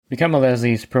Become a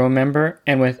Leslie's Pro member,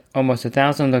 and with almost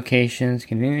 1,000 locations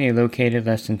conveniently located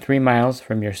less than 3 miles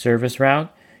from your service route,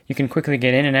 you can quickly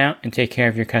get in and out and take care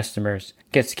of your customers.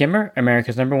 Get Skimmer,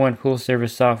 America's #1 pool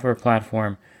service software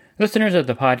platform. Listeners of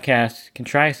the podcast can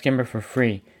try Skimmer for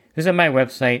free. Visit my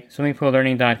website,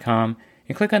 swimmingpoollearning.com,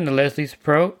 and click on the Leslie's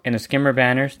Pro and the Skimmer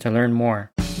banners to learn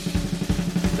more.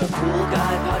 The Pool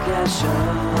Guy Podcast Show.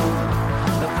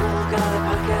 The Pool Guy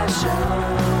Podcast Show.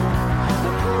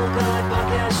 The Pool Guy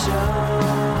Podcast Show.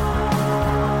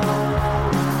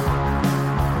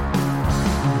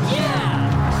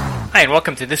 Yeah! Hi, and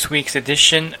welcome to this week's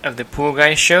edition of the Pool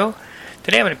Guy Show.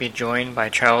 Today I'm going to be joined by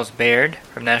Charles Baird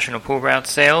from National Pool Route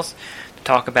Sales to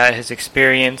talk about his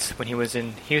experience when he was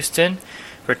in Houston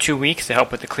for 2 weeks to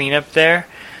help with the cleanup there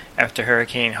after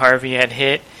Hurricane Harvey had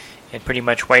hit and pretty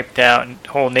much wiped out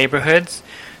whole neighborhoods.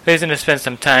 So he's going to spend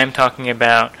some time talking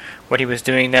about what he was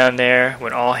doing down there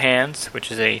with All Hands,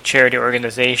 which is a charity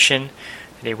organization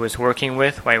that he was working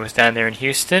with while he was down there in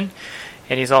Houston.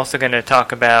 And he's also going to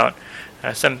talk about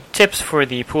some tips for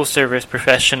the pool service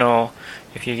professional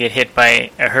if you get hit by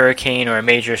a hurricane or a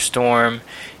major storm,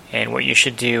 and what you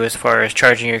should do as far as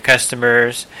charging your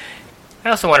customers. I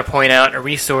also want to point out a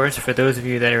resource for those of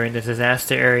you that are in the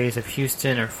disaster areas of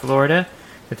Houston or Florida.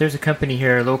 That there's a company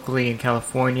here locally in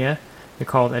California. They're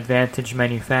called Advantage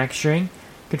Manufacturing. You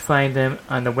can find them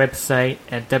on the website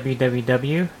at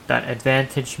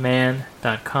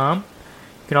www.advantageman.com. You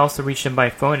can also reach them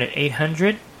by phone at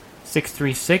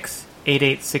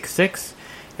 800-636-8866.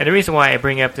 And the reason why I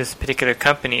bring up this particular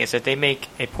company is that they make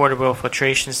a portable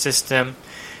filtration system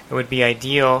that would be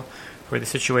ideal for the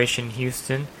situation in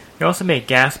Houston. They also make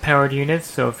gas-powered units,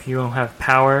 so if you don't have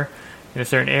power in a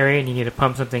certain area and you need to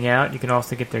pump something out, you can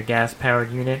also get their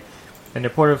gas-powered unit. And the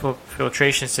portable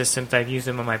filtration systems, I've used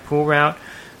them on my pool route.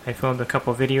 I filmed a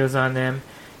couple videos on them.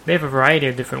 They have a variety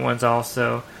of different ones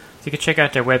also. So you can check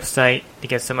out their website to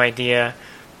get some idea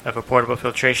of a portable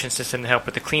filtration system to help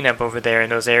with the cleanup over there in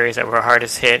those areas that were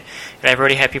hardest hit. And I've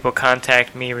already had people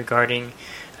contact me regarding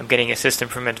getting a system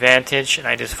from Advantage, and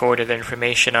I just forwarded the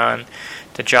information on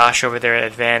to Josh over there at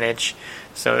Advantage.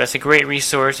 So that's a great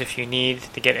resource if you need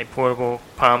to get a portable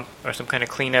pump or some kind of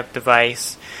cleanup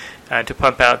device to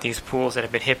pump out these pools that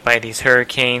have been hit by these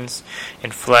hurricanes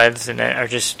and floods and that are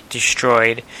just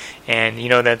destroyed. And you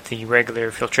know that the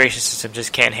regular filtration system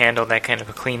just can't handle that kind of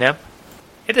a cleanup.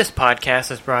 This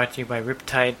podcast is brought to you by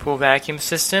Riptide Pool Vacuum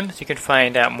Systems. You can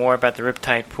find out more about the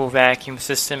Riptide Pool Vacuum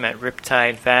System at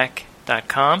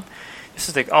riptidevac.com. This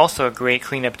is also a great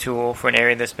cleanup tool for an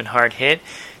area that's been hard hit.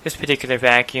 This particular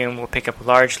vacuum will pick up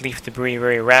large leaf debris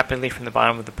very rapidly from the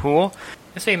bottom of the pool.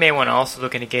 And so you may want to also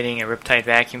look into getting a Riptide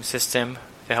vacuum system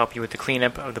to help you with the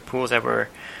cleanup of the pools that were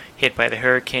hit by the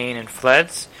hurricane and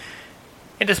floods.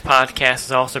 And this podcast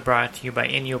is also brought to you by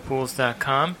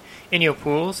InyoPools.com. Inyo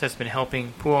Pools has been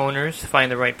helping pool owners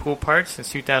find the right pool parts since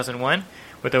 2001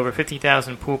 with over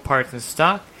 50,000 pool parts in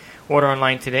stock. Order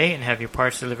online today and have your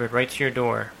parts delivered right to your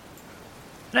door.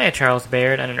 And I had Charles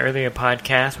Baird on an earlier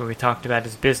podcast where we talked about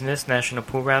his business, National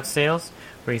Pool Route Sales,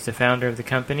 where he's the founder of the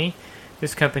company.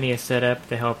 This company is set up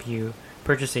to help you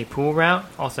purchase a pool route,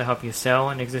 also help you sell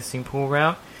an existing pool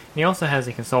route, and he also has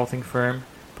a consulting firm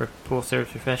for pool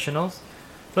service professionals. So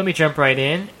let me jump right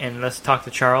in and let's talk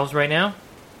to Charles right now.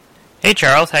 Hey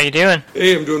Charles, how you doing?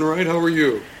 Hey, I'm doing all right. How are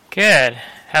you? Good.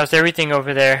 How's everything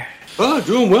over there?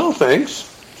 Doing well, thanks.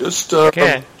 Just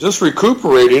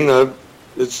recuperating.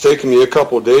 It's taken me a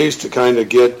couple of days to kind of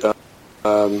get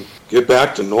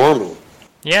back to normal.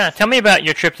 Yeah, tell me about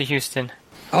your trip to Houston.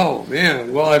 Oh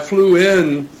man, well I flew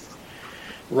in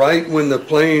right when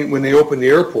they opened the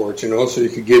airport, so you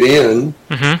could get in.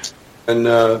 Mm-hmm. And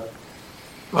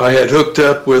I had hooked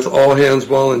up with All Hands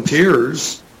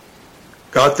Volunteers.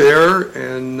 Got there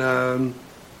and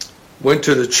went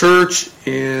to the church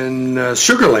in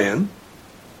Sugarland.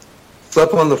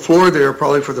 Slept on the floor there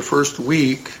probably for the first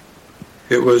week.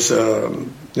 It was, I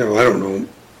don't know,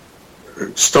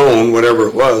 stone, whatever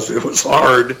it was. It was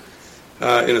hard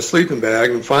in a sleeping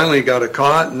bag. And finally got a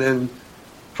cot and then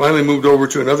finally moved over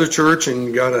to another church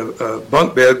and got a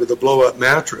bunk bed with a blow-up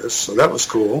mattress. So that was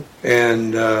cool.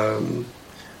 And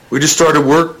we just started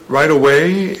work right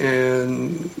away.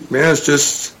 And, man, it's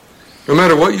just, no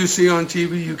matter what you see on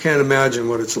TV, you can't imagine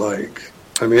what it's like.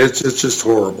 I mean, it's just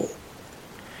horrible.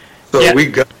 So we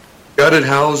gutted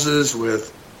houses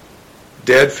with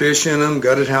dead fish in them,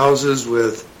 gutted houses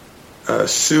with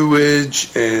sewage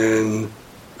and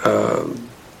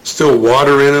still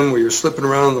water in them where you're slipping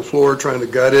around on the floor trying to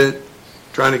gut it,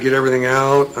 trying to get everything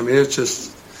out. I mean, it's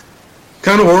just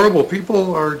kind of horrible.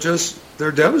 People are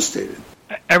they're devastated.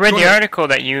 I read Go the ahead. article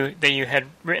that you had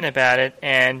written about it,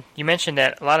 and you mentioned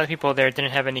that a lot of people there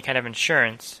didn't have any kind of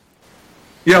insurance.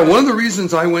 Yeah, one of the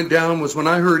reasons I went down was when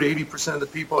I heard 80% of the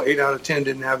people, 8 out of 10,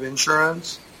 didn't have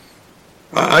insurance.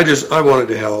 I wanted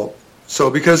to help. So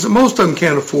because most of them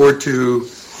can't afford to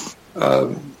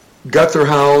gut their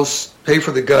house, pay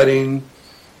for the gutting,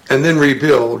 and then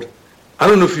rebuild. I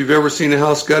don't know if you've ever seen a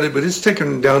house gutted, but it's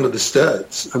taken down to the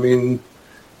studs. I mean,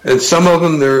 and some of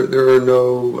them there's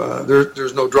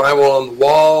no drywall on the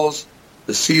walls,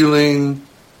 the ceiling.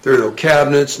 There are no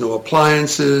cabinets, no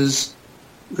appliances.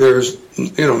 There's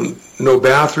no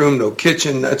bathroom, no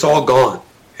kitchen. That's all gone.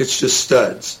 It's just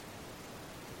studs.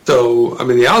 So I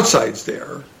mean, the outside's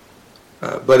there,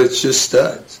 but it's just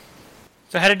studs.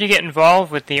 So how did you get involved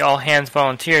with the All Hands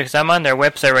Volunteers? Because I'm on their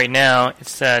website right now.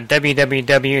 It's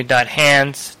www.hands.org.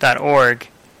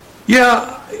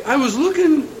 Yeah, I was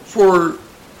looking for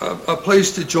a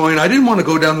place to join. I didn't want to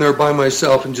go down there by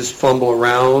myself and just fumble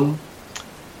around.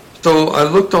 So I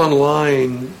looked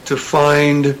online to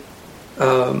find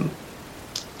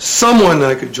someone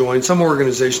I could join, some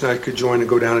organization I could join and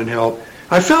go down and help.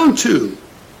 I found two.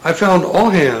 I found All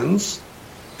Hands,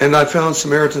 and I found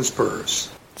Samaritan's Purse.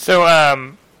 So, how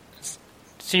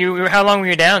long were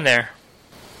you down there?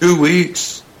 2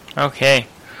 weeks. Okay.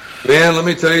 Man, let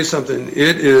me tell you something.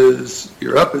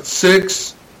 You're up at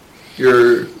 6,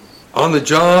 you're on the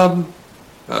job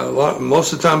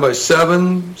most of the time by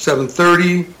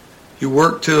 7:30. You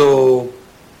work till,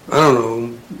 I don't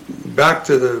know, back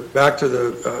to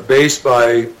the base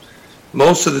by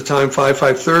most of the time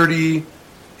 5:30.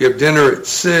 You have dinner at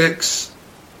 6,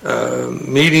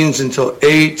 meetings until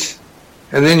 8.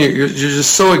 And then you're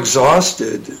just so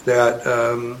exhausted that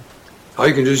all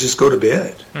you can do is just go to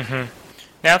bed. Mm-hmm.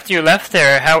 Now, after you left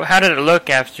there, how did it look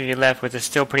after you left? Was it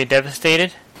still pretty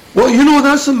devastated? Well,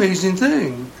 that's the amazing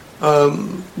thing.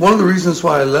 One of the reasons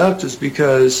why I left is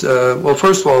because,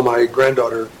 first of all, my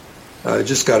granddaughter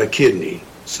just got a kidney.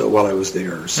 So while I was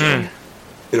there, so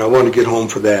I wanted to get home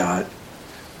for that.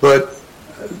 But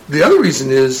the other reason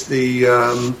is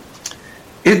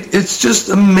it's just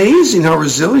amazing how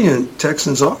resilient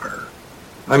Texans are.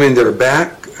 I mean, they're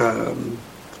back.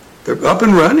 They're up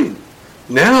and running.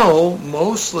 Now,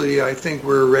 mostly, I think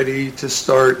we're ready to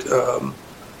start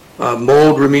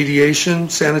mold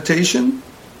remediation, sanitation.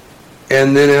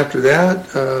 And then after that,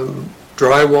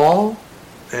 drywall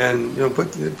and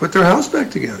put their house back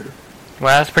together.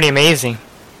 Wow, that's pretty amazing.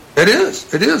 It is.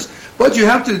 But you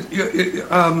have to...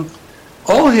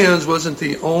 All Hands wasn't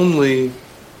the only...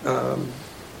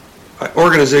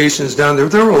 organizations down there.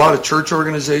 There were a lot of church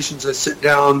organizations that sit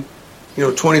down,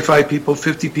 25 people,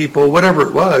 50 people, whatever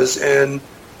it was. And,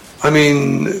 I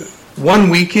mean, one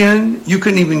weekend, you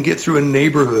couldn't even get through a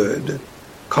neighborhood.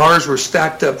 Cars were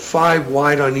stacked up 5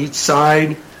 wide on each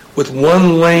side with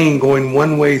one lane going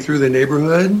one way through the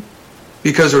neighborhood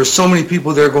because there were so many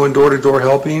people there going door to door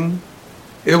helping.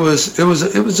 It was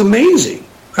amazing,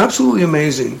 absolutely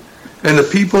amazing. And the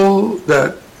people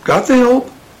that got the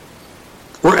help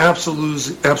were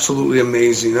absolutely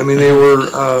amazing. I mean, they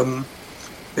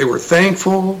were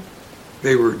thankful,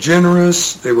 they were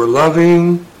generous, they were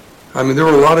loving. I mean, there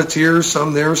were a lot of tears,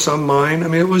 some there, some mine. I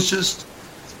mean, it was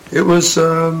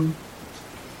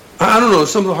I don't know,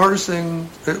 some of the hardest thing.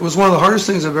 It was one of the hardest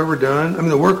things I've ever done. I mean,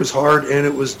 the work was hard and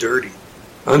it was dirty.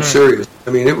 I'm serious. I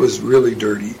mean, it was really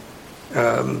dirty.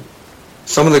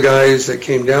 Some of the guys that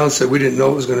came down said we didn't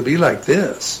know it was going to be like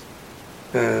this.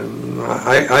 And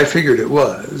I figured it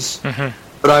was. Mm-hmm.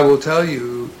 But I will tell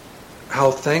you how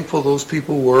thankful those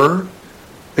people were.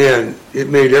 And it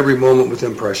made every moment with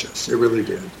them precious. It really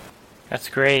did. That's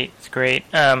great. It's great.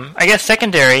 I guess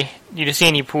secondary, did you see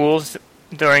any pools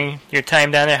during your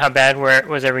time down there? How bad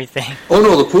was everything? Oh,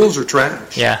 no, the pools are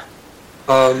trash. Yeah.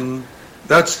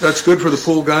 That's good for the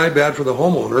pool guy, bad for the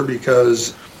homeowner,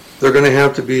 because they're going to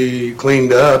have to be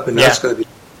cleaned up, and that's going to be...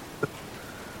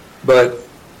 But...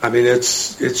 I mean,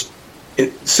 it's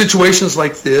situations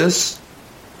like this,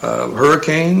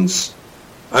 hurricanes.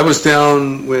 I was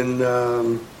down when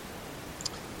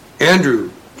Andrew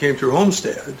came through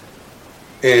Homestead,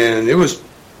 and it was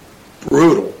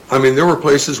brutal. I mean, there were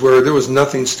places where there was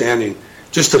nothing standing,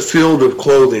 just a field of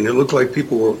clothing. It looked like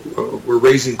people were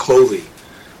raising clothing.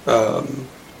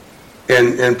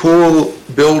 And pool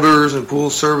builders and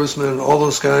pool servicemen, all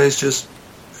those guys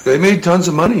they made tons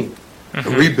of money.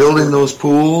 Mm-hmm. Rebuilding those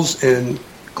pools and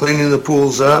cleaning the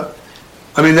pools up.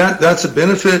 I mean, that's a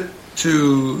benefit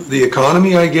to the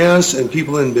economy, I guess, and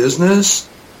people in business.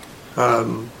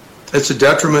 It's a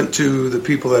detriment to the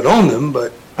people that own them,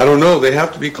 but I don't know. They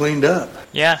have to be cleaned up.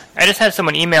 Yeah. I just had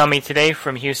someone email me today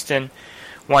from Houston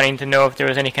wanting to know if there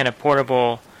was any kind of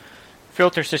portable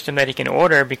filter system that he can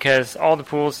order, because all the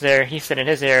pools there, he said in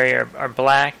his area, are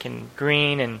black and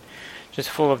green and just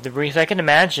full of debris. So I can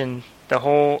imagine that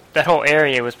whole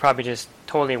area was probably just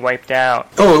totally wiped out.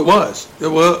 Oh, it was. It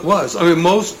was. I mean,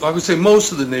 I would say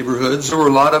most of the neighborhoods, there were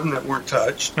a lot of them that weren't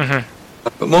touched,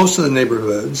 but most of the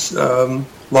neighborhoods, a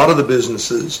lot of the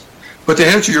businesses. But to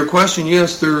answer your question,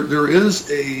 yes, there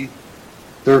is a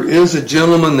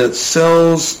gentleman that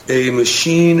sells a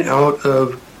machine out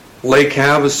of Lake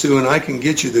Havasu, and I can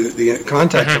get you the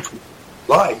contact information if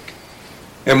you like.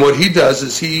 And what he does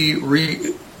is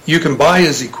you can buy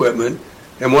his equipment,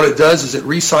 and what it does is it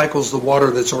recycles the water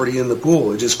that's already in the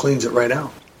pool. It just cleans it right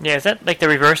out. Yeah, is that like the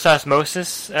reverse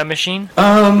osmosis machine?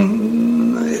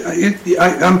 I'm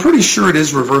pretty sure it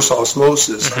is reverse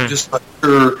osmosis. I'm just not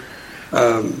sure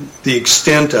the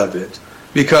extent of it,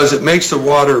 because it makes the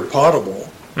water potable.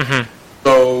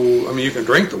 So, I mean, you can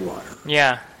drink the water.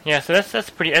 Yeah. So that's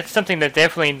something that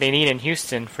definitely they need in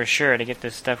Houston for sure, to get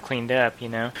this stuff cleaned up.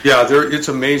 Yeah, it's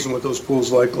amazing what those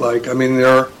pools like. I mean,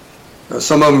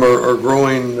 some of them are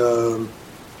growing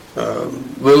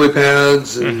lily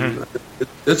pads, and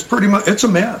it's pretty much a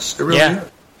mess. It really is.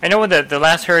 I know with the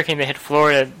last hurricane that hit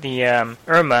Florida, the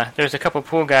Irma, there's a couple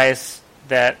pool guys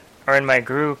that are in my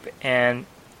group, and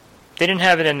they didn't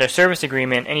have it in their service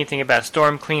agreement anything about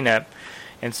storm cleanup.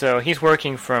 And so he's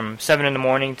working from 7 in the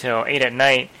morning till 8 at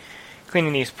night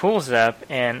cleaning these pools up.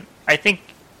 And I think,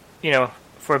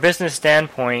 for a business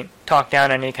standpoint, talk down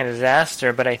on any kind of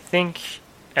disaster, but I think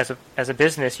as a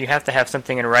business, you have to have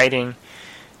something in writing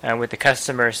with the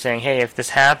customer saying, hey, if this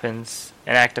happens,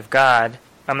 an act of God,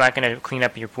 I'm not going to clean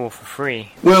up your pool for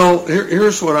free. Well,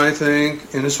 here's what I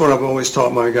think, and this is what I've always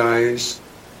taught my guys,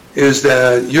 is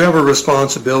that you have a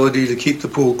responsibility to keep the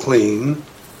pool clean.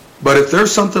 But if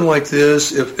there's something like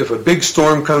this, if a big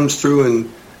storm comes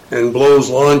through and blows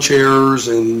lawn chairs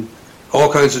and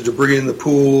all kinds of debris in the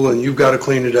pool and you've got to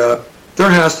clean it up,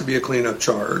 there has to be a cleanup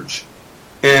charge.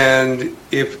 And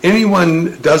if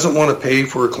anyone doesn't want to pay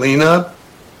for a cleanup,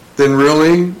 then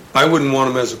really, I wouldn't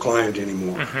want them as a client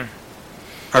anymore.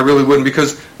 I really wouldn't,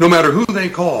 because no matter who they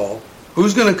call,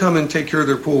 who's going to come and take care of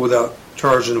their pool without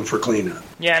charging them for cleanup?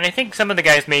 Yeah, and I think some of the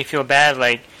guys may feel bad,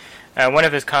 like, one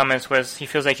of his comments was he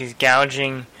feels like he's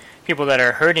gouging people that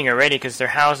are hurting already because their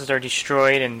houses are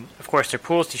destroyed, and of course their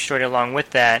pool's destroyed along with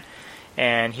that,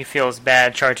 and he feels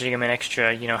bad charging them an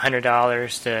extra,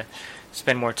 $100 to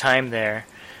spend more time there.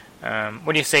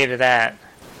 What do you say to that?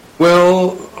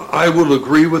 Well, I will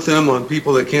agree with them on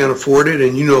people that can't afford it,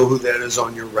 and you know who that is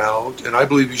on your route, and I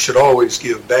believe you should always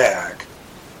give back.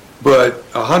 But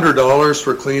 $100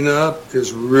 for cleanup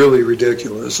is really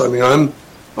ridiculous. I mean,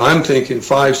 I'm thinking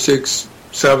 $500, $600,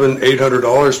 $700,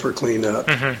 $800 for cleanup.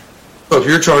 So if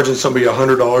you're charging somebody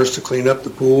 $100 to clean up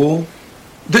the pool,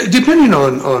 depending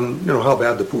on how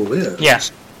bad the pool is,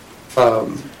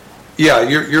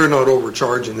 you're not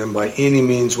overcharging them by any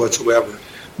means whatsoever.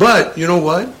 But you know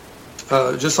what?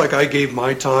 Just like I gave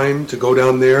my time to go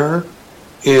down there,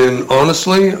 and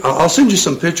honestly, I'll send you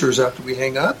some pictures after we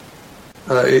hang up.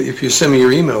 If you send me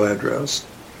your email address.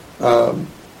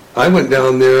 I went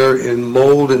down there in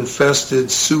mold-infested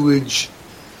sewage.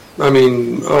 I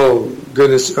mean, oh,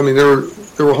 goodness. I mean, there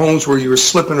were homes where you were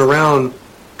slipping around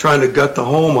trying to gut the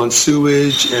home on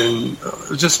sewage, and it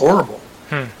was just horrible.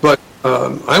 But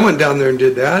I went down there and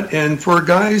did that. And for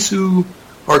guys who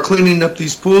are cleaning up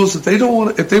these pools, if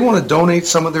they want to donate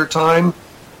some of their time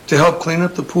to help clean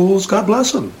up the pools, God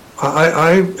bless them.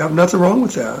 I have nothing wrong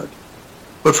with that.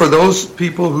 But for those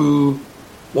people who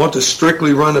want to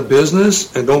strictly run a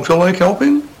business and don't feel like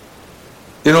helping,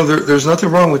 there's nothing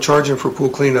wrong with charging for pool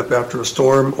cleanup after a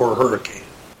storm or a hurricane.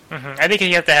 I think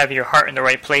you have to have your heart in the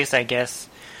right place, I guess,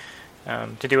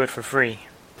 to do it for free.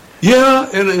 Yeah,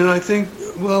 and I think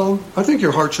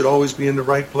your heart should always be in the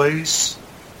right place.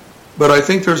 But I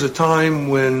think there's a time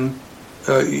when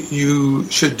you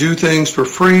should do things for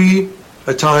free,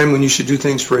 a time when you should do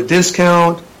things for a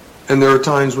discount, and there are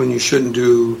times when you shouldn't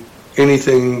do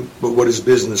anything but what is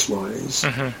business-wise.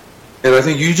 And I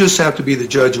think you just have to be the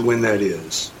judge of when that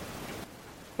is.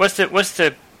 What was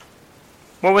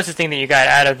the thing that you got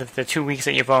out of the 2 weeks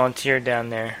that you volunteered down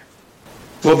there?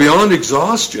 Well, beyond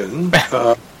exhaustion,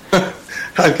 I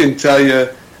can tell you,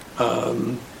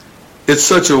 it's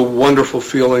such a wonderful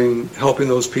feeling helping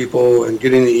those people and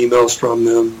getting the emails from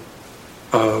them.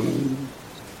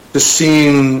 Just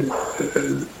seeing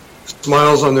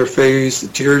smiles on their face, the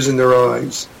tears in their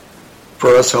eyes,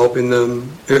 for us helping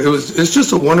them. It's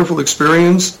just a wonderful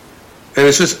experience, and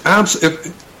it's just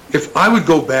if I would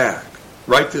go back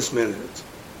right this minute,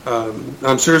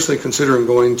 I'm seriously considering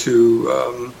going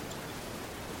to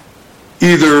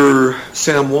either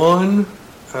San Juan,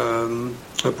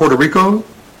 Puerto Rico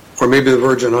or maybe the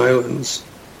Virgin Islands.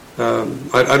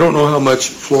 I don't know how much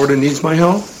Florida needs my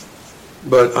help,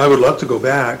 but I would love to go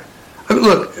back. I mean,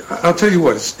 look, I'll tell you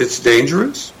what, it's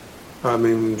dangerous. I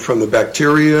mean, from the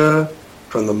bacteria,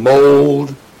 from the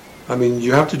mold. I mean,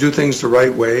 you have to do things the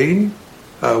right way.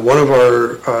 One of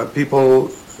our people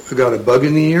got a bug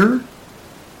in the ear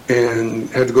and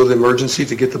had to go to the emergency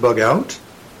to get the bug out.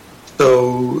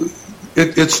 So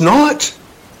it's not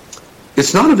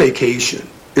a vacation.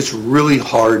 It's really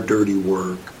hard, dirty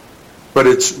work. But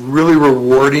it's really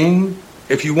rewarding.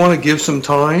 If you want to give some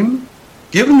time,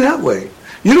 give them that way.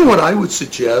 You know what I would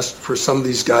suggest for some of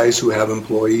these guys who have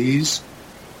employees?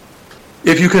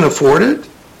 If you can afford it,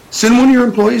 send one of your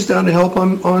employees down to help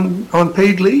on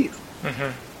paid leave.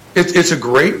 Mm-hmm. It's a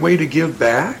great way to give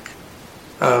back.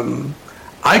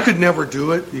 I could never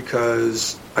do it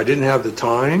because I didn't have the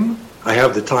time. I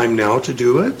have the time now to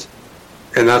do it,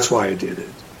 and that's why I did it.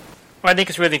 Well, I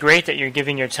think it's really great that you're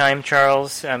giving your time,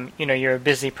 Charles. You're a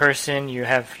busy person. You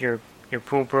have your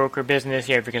pool broker business.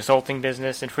 You have your consulting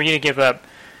business. And for you to give up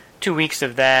 2 weeks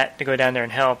of that to go down there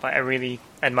and help, I really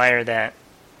admire that.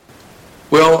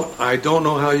 Well, I don't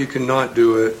know how you can not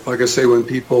do it. Like I say, when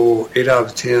people, 8 out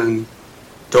of 10,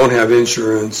 don't have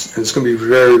insurance, and it's going to be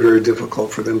very, very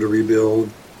difficult for them to rebuild.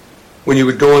 When you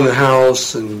would go in the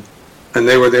house and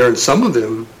they were there, and some of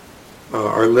them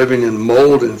are living in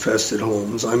mold-infested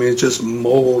homes. I mean, it's just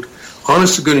mold.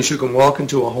 Honest to goodness, you can walk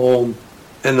into a home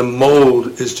and the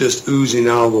mold is just oozing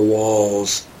out of the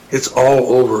walls. It's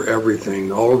all over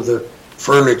everything, all over the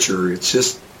furniture. It's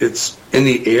in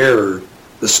the air,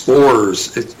 the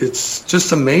spores. It's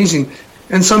just amazing.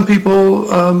 And some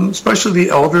people, especially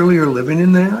the elderly, are living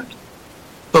in that.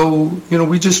 So,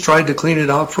 we just tried to clean it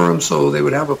out for them so they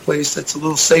would have a place that's a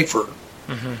little safer.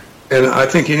 Mm-hmm. And I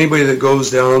think anybody that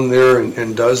goes down there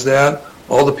and does that,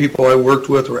 all the people I worked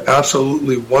with were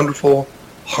absolutely wonderful,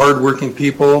 hardworking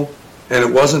people. And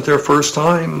it wasn't their first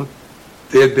time.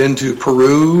 They had been to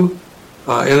Peru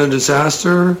in a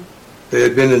disaster. They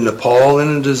had been in Nepal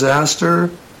in a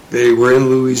disaster. They were in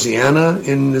Louisiana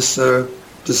in this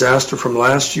disaster from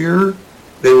last year.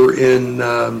 They were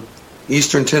in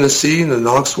eastern Tennessee in the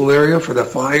Knoxville area for the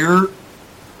fire.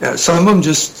 Some of them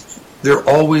they're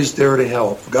always there to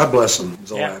help. God bless them,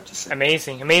 is all I have to say.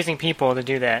 Amazing people to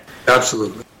do that.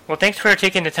 Absolutely. Well, thanks for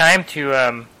taking the time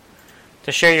to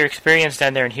share your experience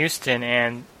down there in Houston,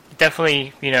 and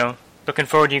definitely, looking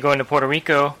forward to you going to Puerto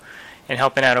Rico and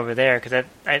helping out over there, because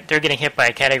they're getting hit by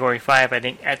a Category 5, I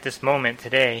think, at this moment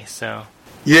today. So.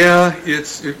 Yeah,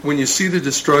 when you see the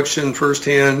destruction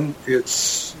firsthand,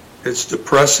 it's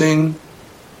depressing.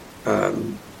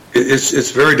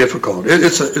 It's very difficult.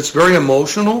 It's very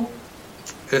emotional,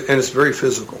 and it's very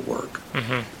physical work.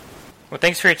 Mm-hmm. Well,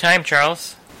 thanks for your time,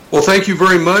 Charles. Well, thank you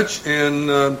very much, and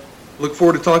look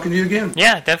forward to talking to you again.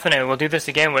 Yeah, definitely. We'll do this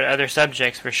again with other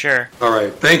subjects for sure. All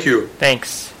right. Thank you.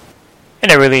 Thanks.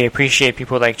 And I really appreciate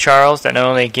people like Charles that not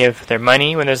only give their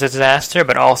money when there's a disaster,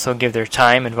 but also give their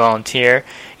time and volunteer.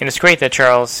 And it's great that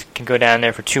Charles can go down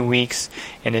there for 2 weeks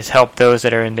and just help those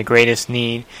that are in the greatest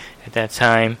need at that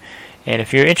time. And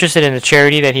if you're interested in the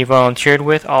charity that he volunteered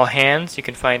with, All Hands, you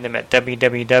can find them at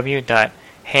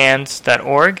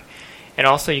www.hands.org. And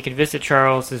also you can visit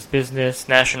Charles's business,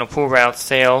 National Pool Route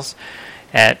Sales,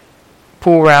 at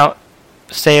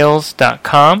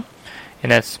poolroutesales.com.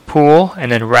 And that's pool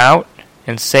and then route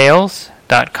and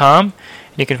sales.com. And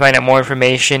you can find out more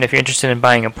information if you're interested in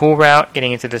buying a pool route,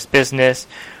 getting into this business,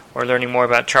 or learning more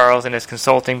about Charles and his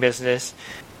consulting business.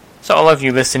 So all of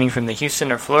you listening from the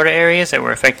Houston or Florida areas that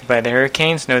were affected by the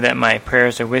hurricanes, know that my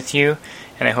prayers are with you,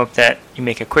 and I hope that you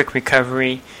make a quick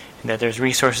recovery and that there's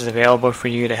resources available for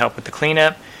you to help with the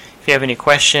cleanup. If you have any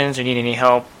questions or need any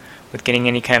help with getting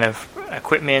any kind of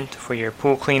equipment for your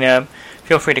pool cleanup,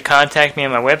 feel free to contact me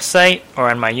on my website or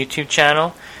on my YouTube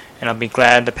channel, and I'll be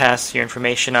glad to pass your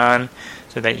information on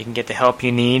so that you can get the help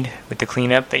you need with the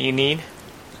cleanup that you need.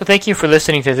 So thank you for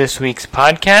listening to this week's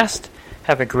podcast.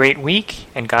 Have a great week,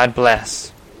 and God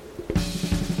bless. The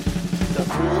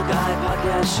Pool Guy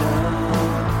Podcast Show.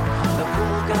 The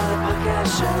Pool Guy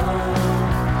Podcast Show.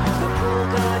 The Pool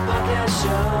Guy Podcast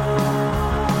Show.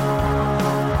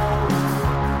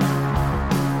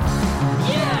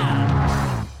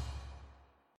 Yeah!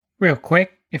 Real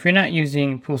quick, if you're not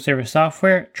using pool service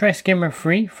software, try Skimmer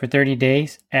free for 30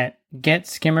 days at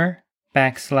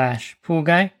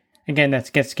getskimmer.com/poolguy. Again,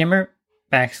 that's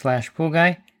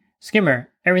getskimmer.com/poolguy. Skimmer,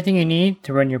 everything you need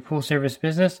to run your pool service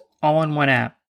business all in one app.